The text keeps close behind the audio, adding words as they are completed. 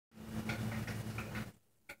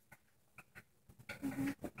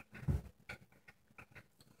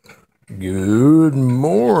Good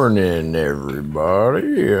morning,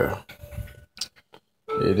 everybody.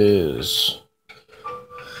 It is.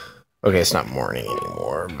 Okay, it's not morning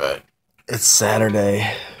anymore, but it's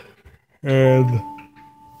Saturday. And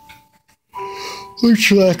we're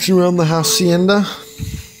chillaxing around the hacienda.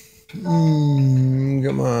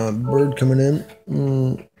 Got my bird coming in.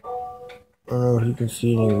 I don't know if you can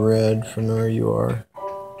see any red from where you are.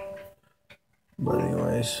 But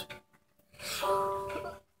anyways.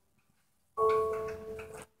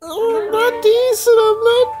 I'm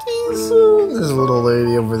not decent. There's a little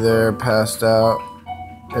lady over there passed out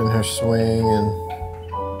in her swing, and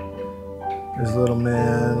there's a little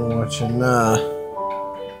man watching, oh,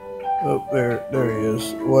 there he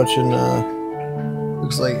is, watching,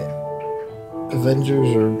 looks like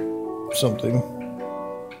Avengers or something.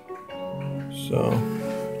 So,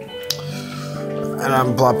 and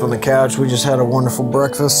I'm plopped on the couch. We just had a wonderful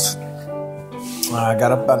breakfast. I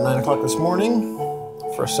got up about 9 o'clock this morning.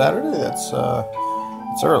 For a Saturday, it's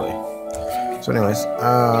early. So anyways,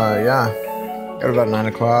 yeah, got about 9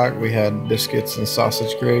 o'clock. We had biscuits and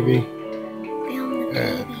sausage gravy. Film the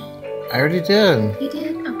baby. I already did. You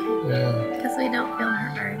did? Okay. Yeah. Because we don't film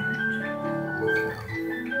her very much.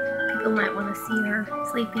 People might want to see her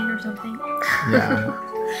sleeping or something. Yeah.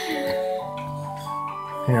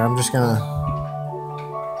 Here, I'm just gonna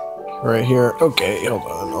right here. Okay, hold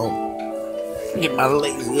on. I'll get my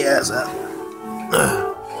lazy ass out.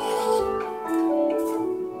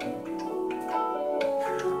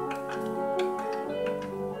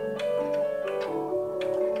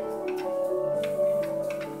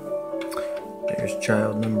 There's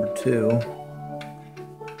child number 2.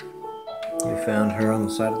 We found her on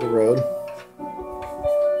the side of the road.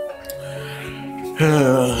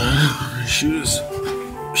 She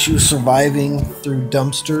was surviving through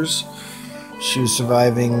dumpsters. She was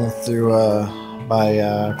surviving through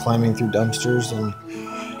by climbing through dumpsters and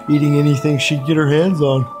eating anything she'd get her hands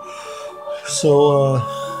on. So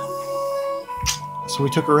we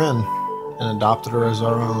took her in and adopted her as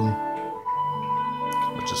our own.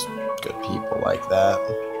 We're just good people like that.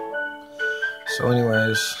 So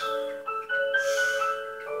anyways,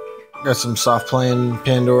 got some soft playing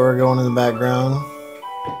Pandora going in the background.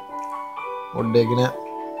 We're digging it.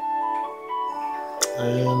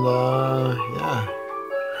 And yeah.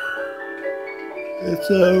 It's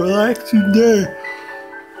a relaxing day.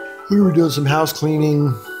 We were doing some house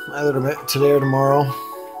cleaning either today or tomorrow.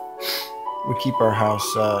 We keep our house,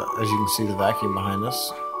 as you can see, the vacuum behind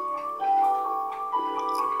us.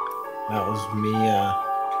 That was me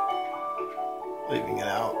leaving it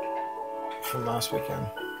out from last weekend.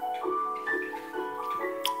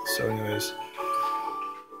 So anyways,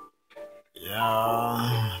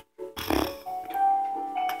 yeah.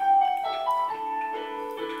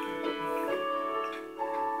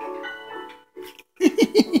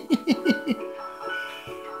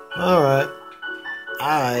 All right,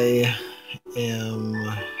 I am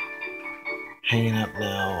hanging up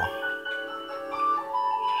now.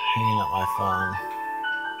 Hanging up my phone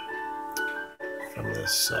from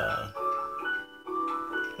this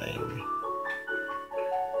thing.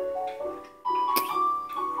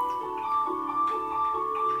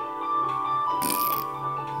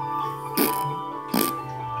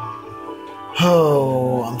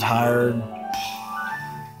 Oh, I'm tired.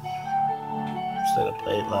 Stayed up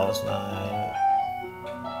late last night.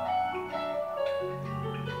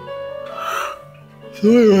 So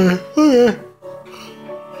anyway, okay.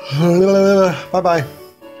 Bye-bye.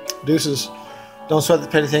 Deuces. Don't sweat the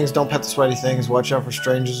petty things, don't pet the sweaty things, watch out for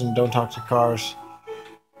strangers, and don't talk to cars.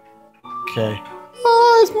 Okay.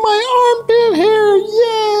 Oh, it's my armpit hair!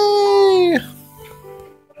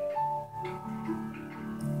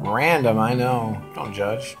 Yay! Random, I know. Don't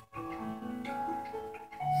judge.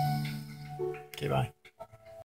 Okay, bye.